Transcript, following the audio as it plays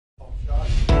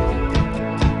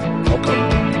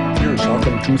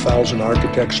2,000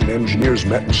 architects and engineers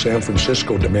met in San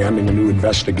Francisco demanding a new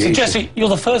investigation. So, Jesse, you're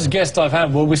the first guest I've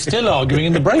had where we're still arguing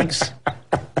in the breaks.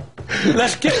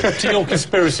 Let's get to your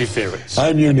conspiracy theories.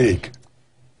 I'm unique.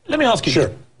 Let me ask you.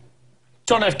 Sure.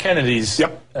 John F. Kennedy's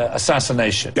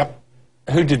assassination. Yep.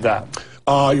 Who did that?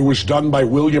 It was done by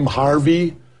William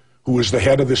Harvey, who was the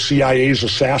head of the CIA's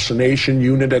assassination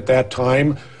unit at that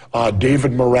time.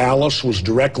 David Morales was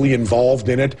directly involved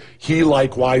in it. He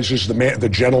likewise is the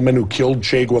gentleman who killed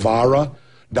Che Guevara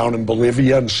down in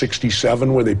Bolivia in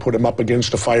 '67, where they put him up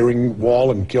against a firing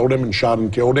wall and killed him and shot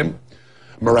and killed him.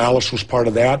 Morales was part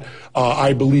of that.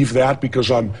 I believe that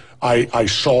because I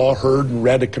saw, heard, and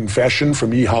read a confession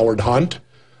from E. Howard Hunt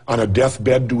on a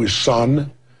deathbed to his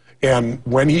son. And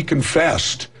when he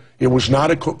confessed, it was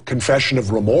not a confession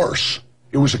of remorse.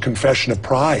 It was a confession of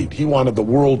pride. He wanted the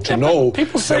world to know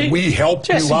that we helped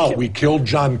you out. We killed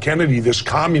John Kennedy, this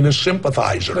communist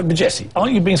sympathizer. But Jesse,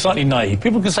 aren't you being slightly naive?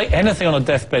 People can say anything on a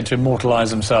deathbed to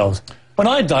immortalize themselves. When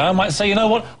I die, I might say, you know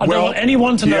what, I don't want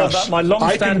anyone to know about my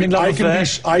long-standing love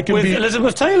affair with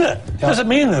Elizabeth Taylor. Doesn't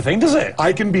mean anything, does it?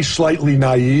 I can be slightly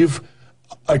naive,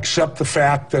 except the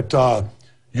fact that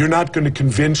you're not going to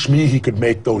convince me he could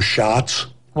make those shots.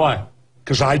 Why?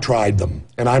 Because I tried them,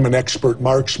 and I'm an expert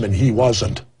marksman. He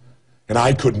wasn't. And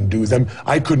I couldn't do them.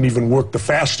 I couldn't even work. The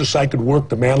fastest I could work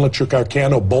the Mannlicher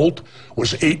Carcano bolt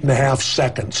was 8.5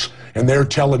 seconds. And they're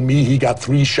telling me he got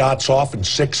 3 shots off in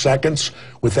 6 seconds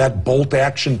with that bolt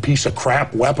action piece of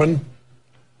crap weapon.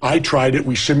 I tried it.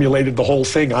 We simulated the whole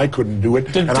thing. I couldn't do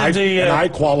it. And I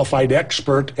qualified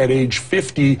expert at age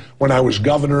 50 when I was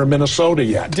governor of Minnesota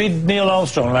yet. Did Neil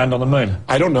Armstrong land on the moon?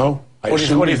 I don't know. What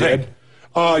do you think?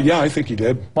 Yeah, I think he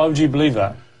did. Why would you believe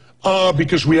that?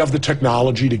 Because we have the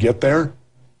technology to get there.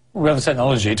 We have the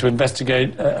technology to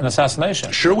investigate an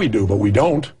assassination. Sure we do, but we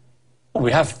don't. Well,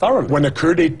 we have thoroughly. When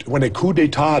a coup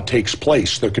d'etat takes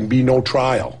place, there can be no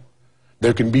trial.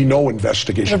 There can be no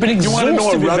investigation. You want to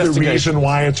know another reason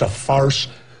why it's a farce?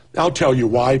 I'll tell you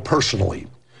why, personally.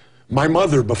 My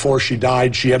mother, before she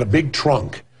died, she had a big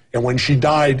trunk. And when she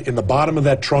died, in the bottom of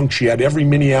that trunk, she had every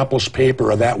Minneapolis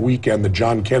paper of that weekend that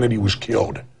John Kennedy was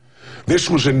killed. This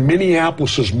was in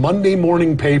Minneapolis's Monday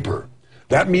morning paper.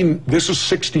 That means this is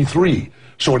 '63,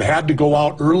 so it had to go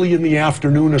out early in the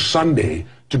afternoon of Sunday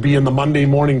to be in the Monday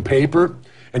morning paper.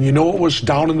 And you know what was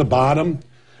down in the bottom?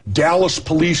 Dallas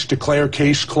police declare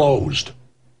case closed.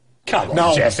 Come on,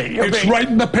 now, Jesse. It's right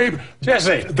in the paper.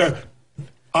 Jesse.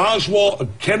 Oswald,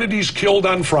 Kennedy's killed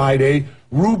on Friday.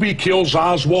 Ruby kills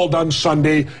Oswald on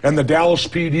Sunday, and the Dallas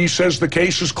PD says the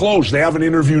case is closed. They haven't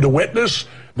interviewed a witness.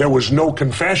 There was no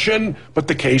confession, but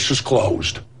the case is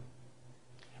closed.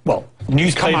 Well,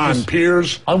 newspapers... Come on,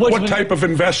 Piers. What type of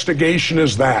investigation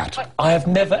is that? I have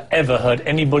never, ever heard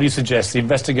anybody suggest the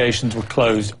investigations were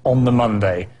closed on the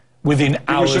Monday within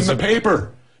hours. It was in the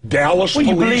paper. Dallas police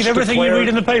you believe everything you read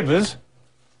in the papers?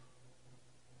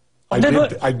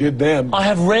 I did then. I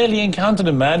have rarely encountered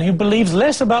a man who believes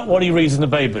less about what he reads in the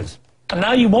papers. And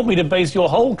now you want me to base your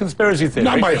whole conspiracy theory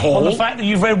Not my whole. on the fact that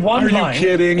you've read one line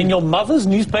in your mother's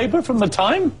newspaper from the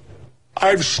time?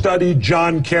 I've studied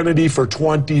John Kennedy for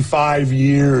 25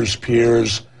 years,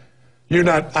 Piers.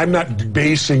 I'm not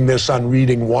basing this on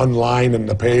reading one line in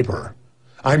the paper.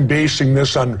 I'm basing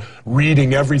this on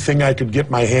reading everything I could get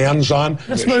my hands on.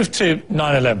 Let's move to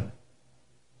 9/11.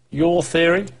 Your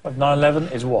theory of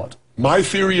 9/11 is what? My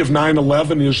theory of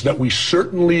 9/11 is that we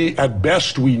certainly, at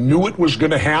best, we knew it was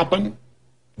going to happen.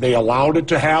 They allowed it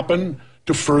to happen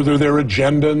to further their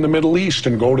agenda in the Middle East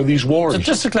and go to these wars. So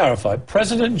just to clarify,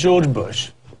 President George Bush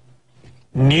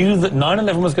knew that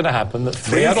 9/11 was going to happen, that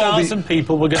 3,000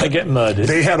 people were going to get murdered.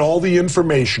 They had all the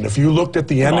information. If you looked at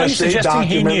the NSA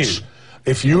documents,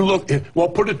 if you look, well,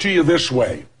 put it to you this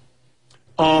way.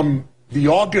 The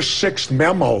August 6th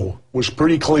memo was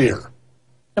pretty clear.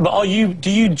 Yeah, but do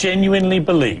you genuinely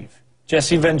believe,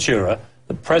 Jesse Ventura,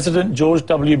 that President George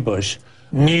W. Bush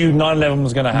knew 9/11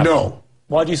 was going to happen? No.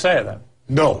 Why do you say it then?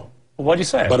 No. Well, why do you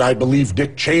say it? But I believe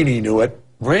Dick Cheney knew it.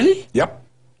 Really? Yep.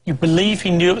 You believe he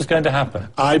knew it was going to happen?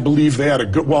 I believe they had a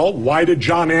good... Well, why did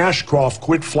John Ashcroft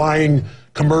quit flying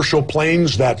commercial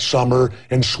planes that summer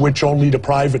and switch only to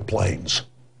private planes?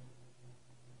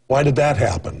 Why did that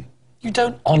happen? You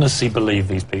don't honestly believe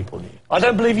these people knew. I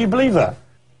don't believe you believe that.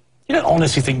 You don't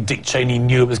honestly think Dick Cheney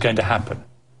knew it was going to happen.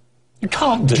 You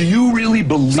can't do. Do you really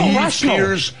believe,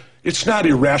 Piers? It's not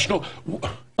irrational.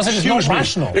 I said it's not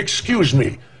rational. Excuse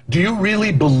me. Do you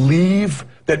really believe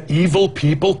that evil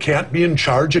people can't be in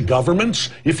charge of governments?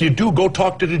 If you do, go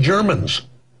talk to the Germans.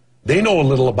 They know a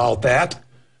little about that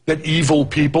evil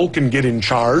people can get in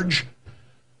charge.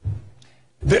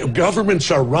 The governments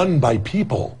are run by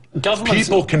people.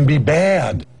 People can be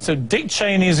bad. So Dick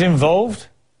Cheney's involved,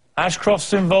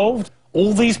 Ashcroft's involved,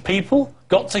 all these people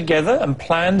got together and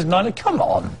planned 9/11. Come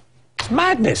on, it's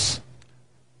madness.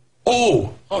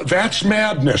 Oh, that's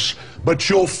madness. But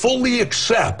you'll fully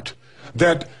accept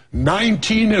that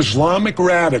 19 Islamic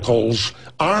radicals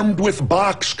armed with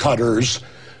box cutters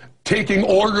taking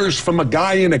orders from a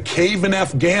guy in a cave in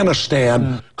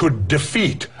Afghanistan could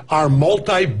defeat our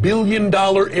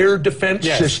multi-billion-dollar air defense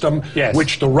system,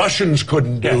 which the Russians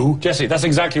couldn't do. Jesse, that's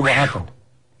exactly what happened.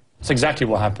 That's exactly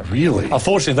what happened. Really?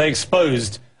 Unfortunately, they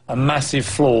exposed a massive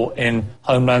flaw in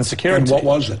Homeland Security. And what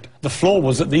was it? The flaw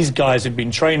was that these guys had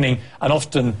been training and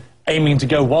often aiming to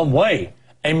go one way,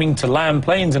 aiming to land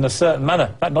planes in a certain manner,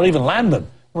 in fact, not even land them,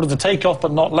 wanted to take off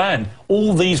but not land.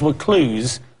 All these were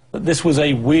clues that this was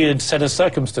a weird set of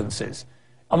circumstances.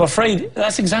 I'm afraid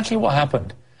that's exactly what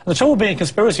happened. And the trouble with being a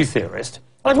conspiracy theorist,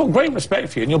 I've got great respect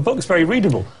for you, and your book's very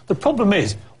readable. The problem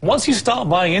is, once you start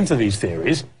buying into these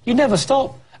theories, you never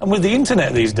stop. And with the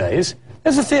internet these days,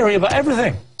 there's a theory about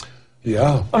everything.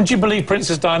 Yeah. Do you believe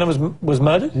Princess Diana was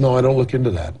murdered? No, I don't look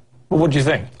into that. Well, what do you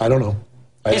think? I don't know.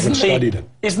 I haven't studied it.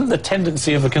 Isn't the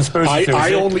tendency of a conspiracy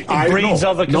theory it breeds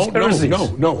other conspiracies?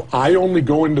 No. I only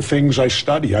go into things I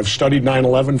study. I've studied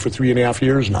 9/11 for 3.5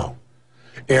 years now.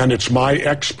 And it's my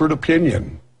expert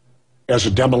opinion. As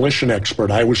a demolition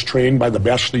expert, I was trained by the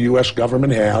best the U.S.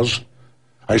 government has.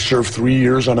 I served 3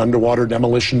 years on Underwater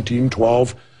Demolition Team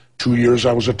 12. 2 years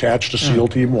I was attached to SEAL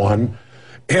Team 1.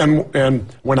 And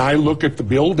when I look at the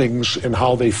buildings and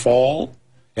how they fall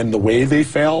and the way they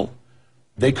fell,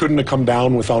 they couldn't have come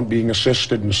down without being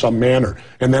assisted in some manner.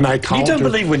 And then I counted... You don't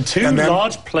believe when two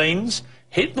large planes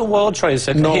hit the World Trade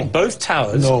Center, hit both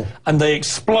towers, and they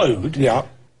explode,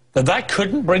 that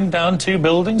couldn't bring down two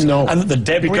buildings? No. And that the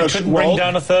debris couldn't bring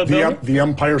down a third building? The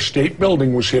Empire State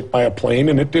Building was hit by a plane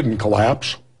and it didn't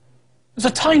collapse. It was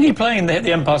a tiny plane that hit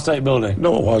the Empire State Building.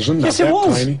 No, it wasn't. Yes, it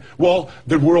was. Tiny. Well,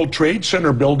 the World Trade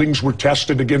Center buildings were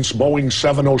tested against Boeing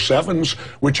 707s,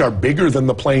 which are bigger than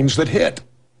the planes that hit.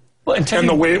 Well, and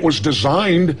the way it was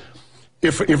designed,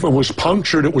 if it was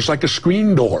punctured, it was like a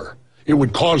screen door. It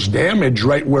would cause damage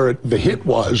right where the hit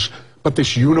was, but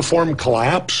this uniform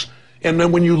collapse. And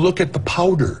then when you look at the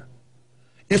powder,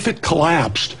 if it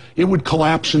collapsed, it would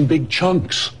collapse in big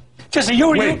chunks. Jesse,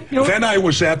 then I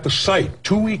was at the site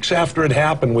 2 weeks after it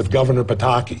happened with Governor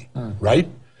Pataki, right?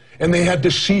 And they had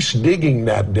to cease digging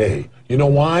that day. You know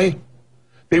why?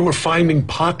 They were finding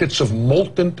pockets of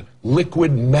molten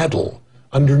liquid metal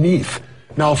underneath.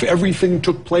 Now, if everything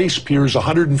took place, Piers,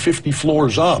 150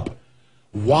 floors up,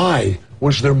 why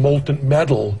was there molten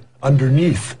metal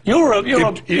underneath?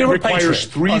 It requires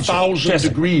 3,000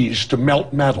 degrees to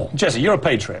melt metal. Jesse, you're a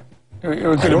patriot. You're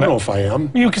a good I don't know if I am.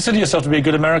 You consider yourself to be a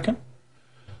good American?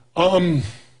 I've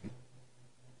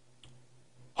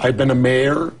been a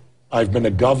mayor, I've been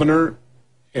a governor,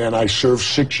 and I served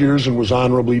 6 years and was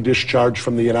honorably discharged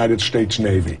from the United States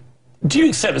Navy. Do you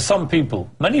accept that some people,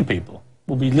 many people,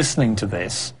 will be listening to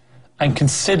this and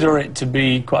consider it to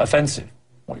be quite offensive,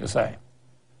 what you're saying?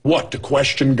 What, to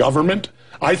question government?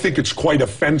 I think it's quite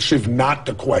offensive not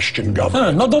to question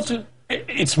government. No, not to...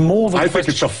 It's more than I think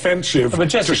it's offensive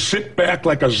to sit back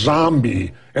like a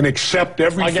zombie and accept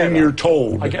everything you're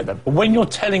told. I get that. But when you're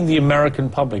telling the American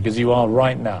public, as you are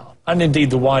right now, and indeed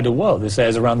the wider world, this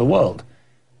airs around the world,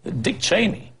 that Dick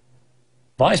Cheney,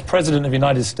 Vice President of the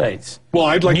United States... Well,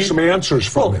 I'd like some answers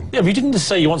from him. Yeah, but you didn't just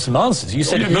say you want some answers. You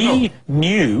said he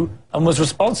knew and was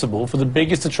responsible for the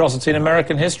biggest atrocity in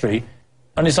American history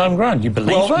on his home ground. You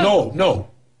believe that? No.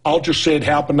 I'll just say it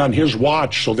happened on his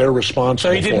watch, so they're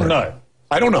responsible for it. So he didn't know?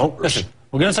 I don't know. Listen,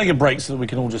 we're going to take a break so that we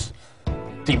can all just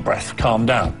deep breath, calm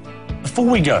down. Before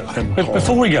we go,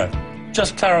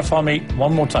 just clarify me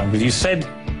one more time, because you said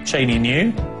Cheney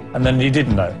knew, and then he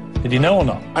didn't know. Did he know or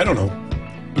not? I don't know.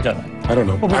 You don't know? I don't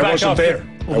know. I wasn't there.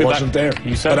 I wasn't there.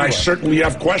 But I certainly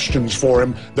have questions for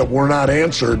him that were not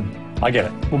answered. I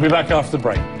get it. We'll be back after the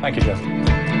break. Thank you, Jeff.